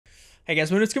Hey guys,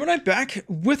 it's coming right back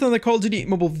with another Call of Duty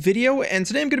mobile video, and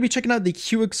today I'm going to be checking out the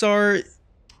QXR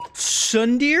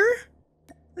Sundeer,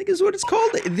 I think is what it's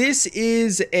called. This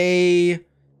is a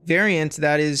variant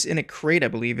that is in a crate, I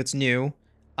believe. It's new.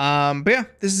 But yeah,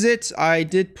 this is it. I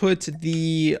did put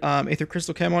the Aether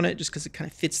Crystal Chem on it just because it kind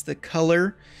of fits the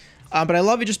color. But I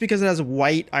love it just because it has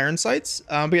white iron sights.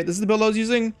 But yeah, this is the build I was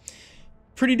using.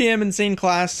 Pretty damn insane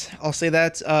class, I'll say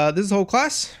that. This is the whole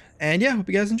class, and yeah, hope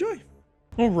you guys enjoy.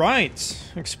 All right,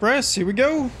 Express, here we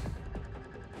go.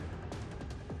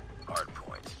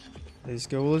 Hardpoint. Let's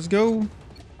go, let's go.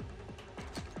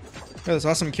 Got this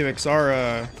awesome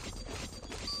QXR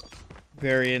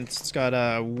variant. It's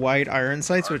got white iron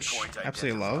sights, which I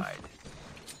absolutely love.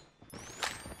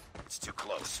 It's too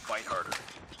close. Fight harder.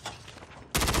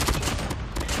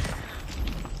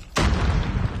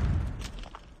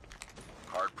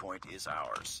 Hardpoint is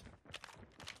ours.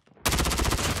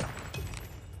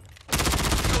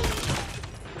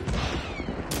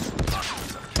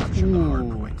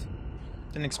 Ooh.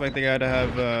 Didn't expect the guy to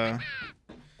have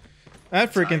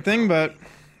that freaking thing, but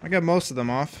I got most of them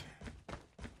off.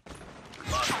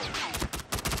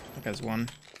 That guy's one.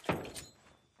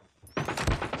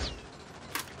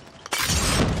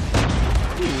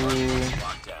 Ooh.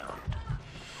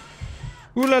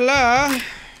 Ooh la la!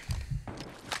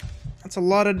 That's a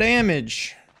lot of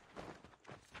damage.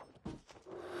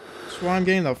 That's why I'm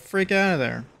getting the freak out of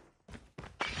there.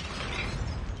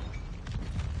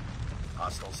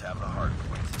 Hostiles have the hard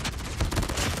point.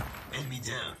 Enemy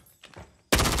down.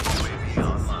 UAV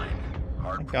online.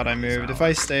 Hard God, I moved. If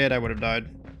I stayed, I would have died.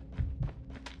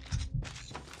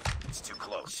 It's too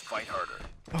close. Fight harder.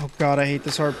 Oh God, I hate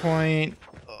this hard point.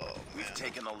 Oh, we've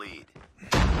taken the lead.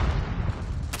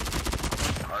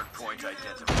 Hard point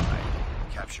identified.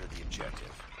 Capture the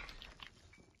objective.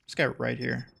 This guy right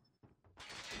here.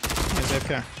 He's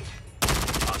AFK.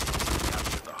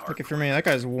 Looking for me. That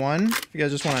guy's one. If you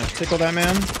guys just want to tickle that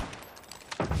man.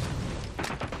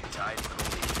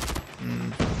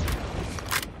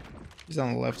 He's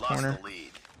on the left corner.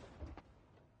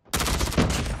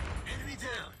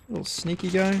 Little sneaky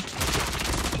guy.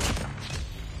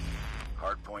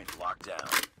 Hardpoint locked down.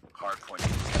 Hardpoint.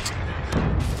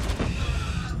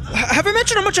 Have I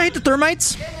mentioned how much I hate the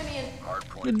thermites?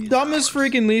 The dumbest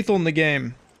freaking lethal in the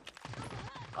game.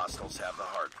 Hostiles have the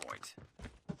hard point.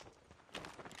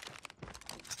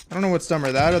 I don't know what's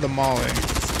dumber, that or the molly.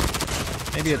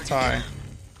 Maybe a tie.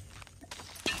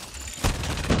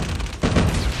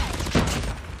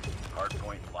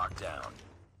 Hardpoint locked down.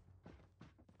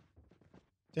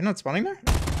 They're not spawning there?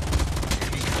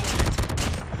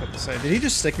 What to say? Did he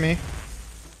just stick me?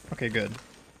 Okay, good.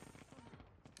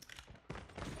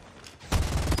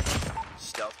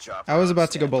 I was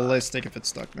about to go ballistic if it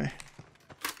stuck me.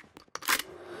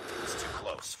 It's too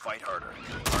close. Fight harder.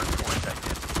 Hardpoint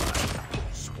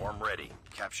identified. Swarm ready.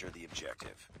 Capture the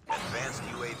objective. Advanced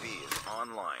UAV is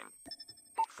online.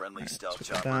 Friendly stealth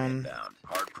chopper inbound.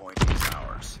 Hardpoint is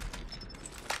ours.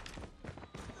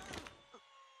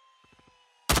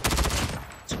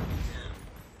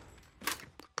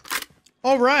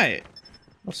 All right.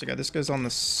 Also got this guy's on the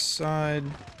side.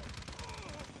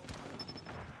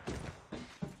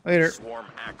 Later. Swarm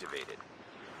activated.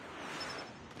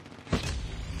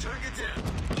 Target down.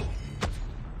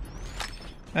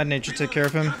 Had nature take care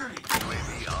of him.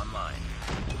 UAV online.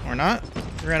 Or not.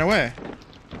 He ran away.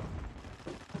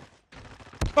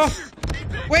 Oh!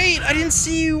 Wait! I didn't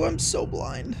see you! I'm so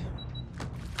blind.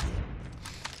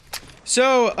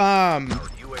 So,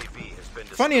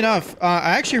 funny enough,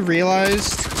 I actually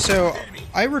realized, so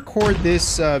I record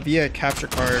this via capture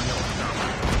card.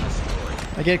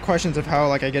 I get questions of how,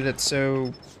 like, I get it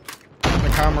so,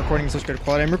 like, how I'm recording such good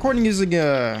quality. I'm recording using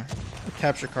a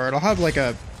capture card. I'll have, like,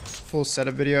 a full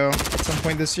setup video at some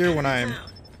point this year when I'm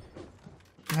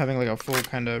having, like, a full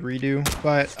kind of redo.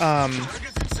 But,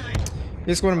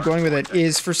 basically what I'm going with it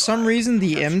is, for some reason,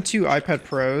 the M2 iPad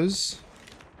Pros,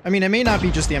 I mean, it may not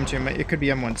be just the M2, it could be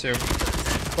M1 too,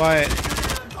 but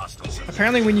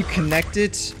apparently when you connect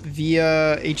it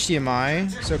via HDMI,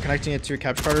 so connecting it to a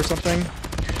capture card or something.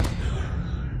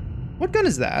 What gun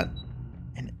is that?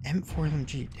 An M4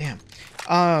 LMG, damn.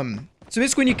 So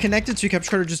basically when you connect it to a capture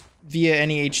card just via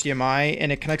any HDMI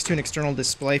and it connects to an external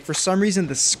display, for some reason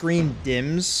the screen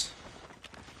dims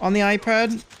on the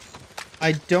iPad.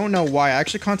 I don't know why. I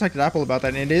actually contacted Apple about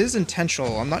that, and it is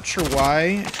intentional. I'm not sure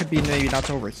why. It could be maybe not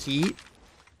to overheat.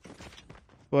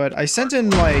 But I sent in,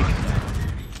 like...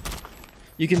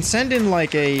 You can send in,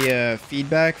 like, a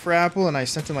feedback for Apple, and I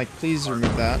sent in, like, please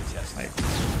remove that. Like,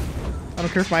 I don't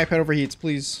care if my iPad overheats,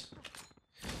 please.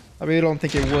 I really don't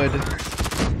think it would.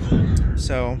 So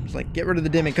So like get rid of the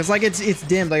dimming, because like it's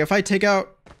dimmed. Like if I take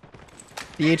out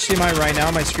the HDMI right now,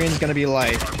 my screen's gonna be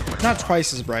like not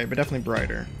twice as bright, but definitely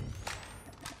brighter.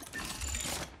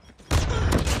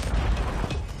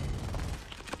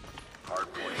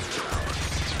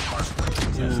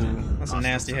 Ooh, that's a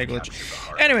nasty head glitch.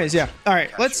 Anyways, yeah. All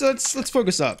right, let's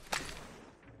focus up.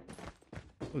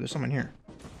 Oh, there's someone here.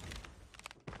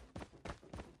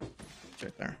 It's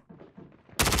right there.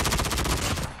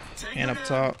 And up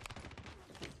top.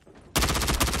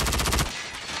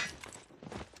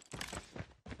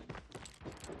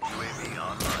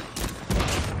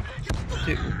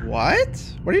 Dude,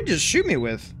 what? What did you just shoot me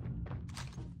with?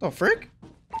 Oh, frick?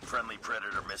 Friendly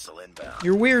predator missile inbound.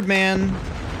 You're weird, man.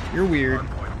 You're weird.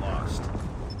 Hardpoint lost.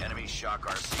 Enemy shock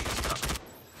RC is coming.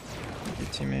 Your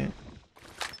teammate.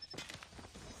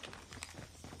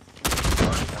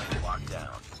 Hardpoint locked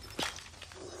down.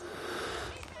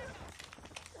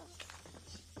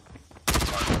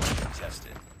 Hardpoint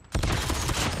contested.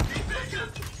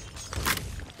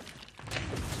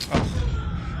 Oh.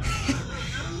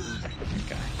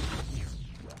 Okay.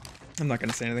 I'm not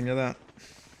gonna say anything to that.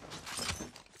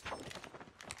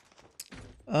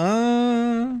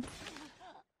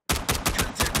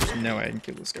 There's no way I can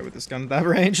kill this guy with this gun at that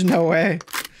range. No way.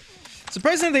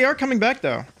 Surprisingly, they are coming back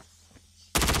though.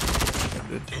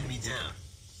 Enemy down.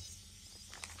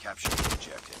 Capture the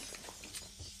objective.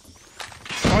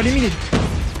 Oh, I didn't mean to.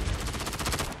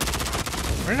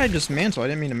 Where did I just mantle? I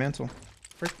didn't mean to mantle.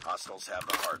 Frick. Hostiles have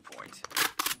the hard point.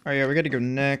 Alright, yeah, we gotta go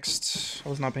next. I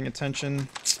was not paying attention.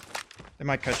 They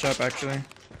might catch up, actually.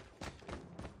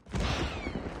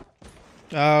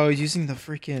 Oh, he's using the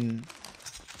freaking...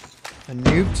 a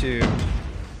noob tube.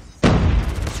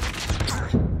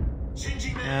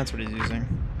 Yeah, that's what he's using.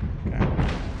 Okay.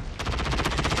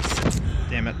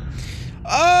 Damn it.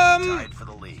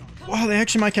 Wow, they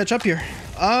actually might catch up here.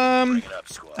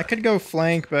 I could go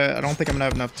flank, but I don't think I'm gonna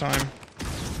have enough time.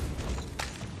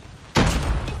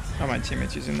 Oh, my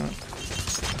teammate's using that.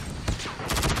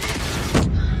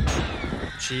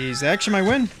 Jeez, they actually might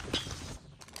win.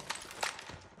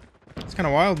 It's kind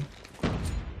of wild.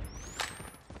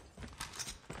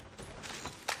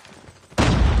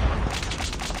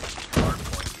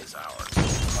 Hardpoint is ours.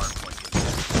 Hardpoint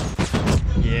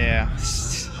is yeah.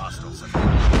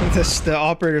 The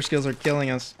operator skills are killing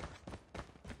us.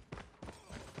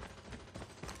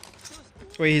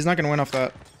 Wait, he's not gonna win off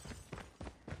that.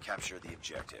 Capture the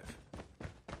objective.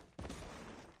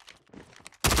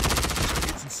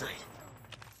 It's insane.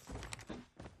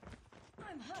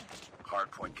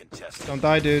 Hardpoint contested. Don't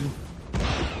die, dude.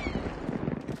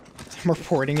 I'm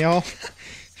reporting y'all.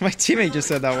 My teammate just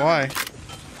said that. Why?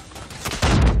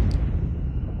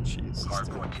 Jesus.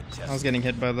 I was getting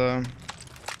hit by the...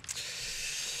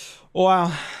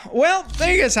 Wow. Well,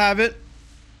 there you guys have it.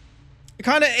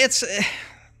 It's...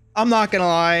 I'm not gonna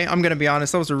lie. I'm gonna be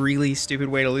honest. That was a really stupid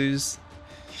way to lose.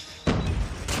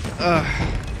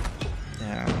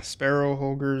 Yeah. Sparrow,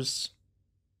 Holgers,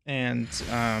 and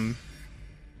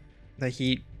the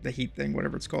heat thing,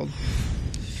 whatever it's called.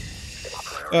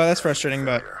 That's frustrating,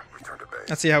 but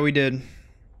let's see how we did.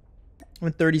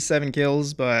 Went 37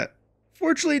 kills, but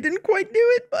fortunately didn't quite do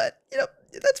it. But you know,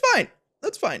 that's fine.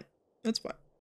 That's fine. That's fine.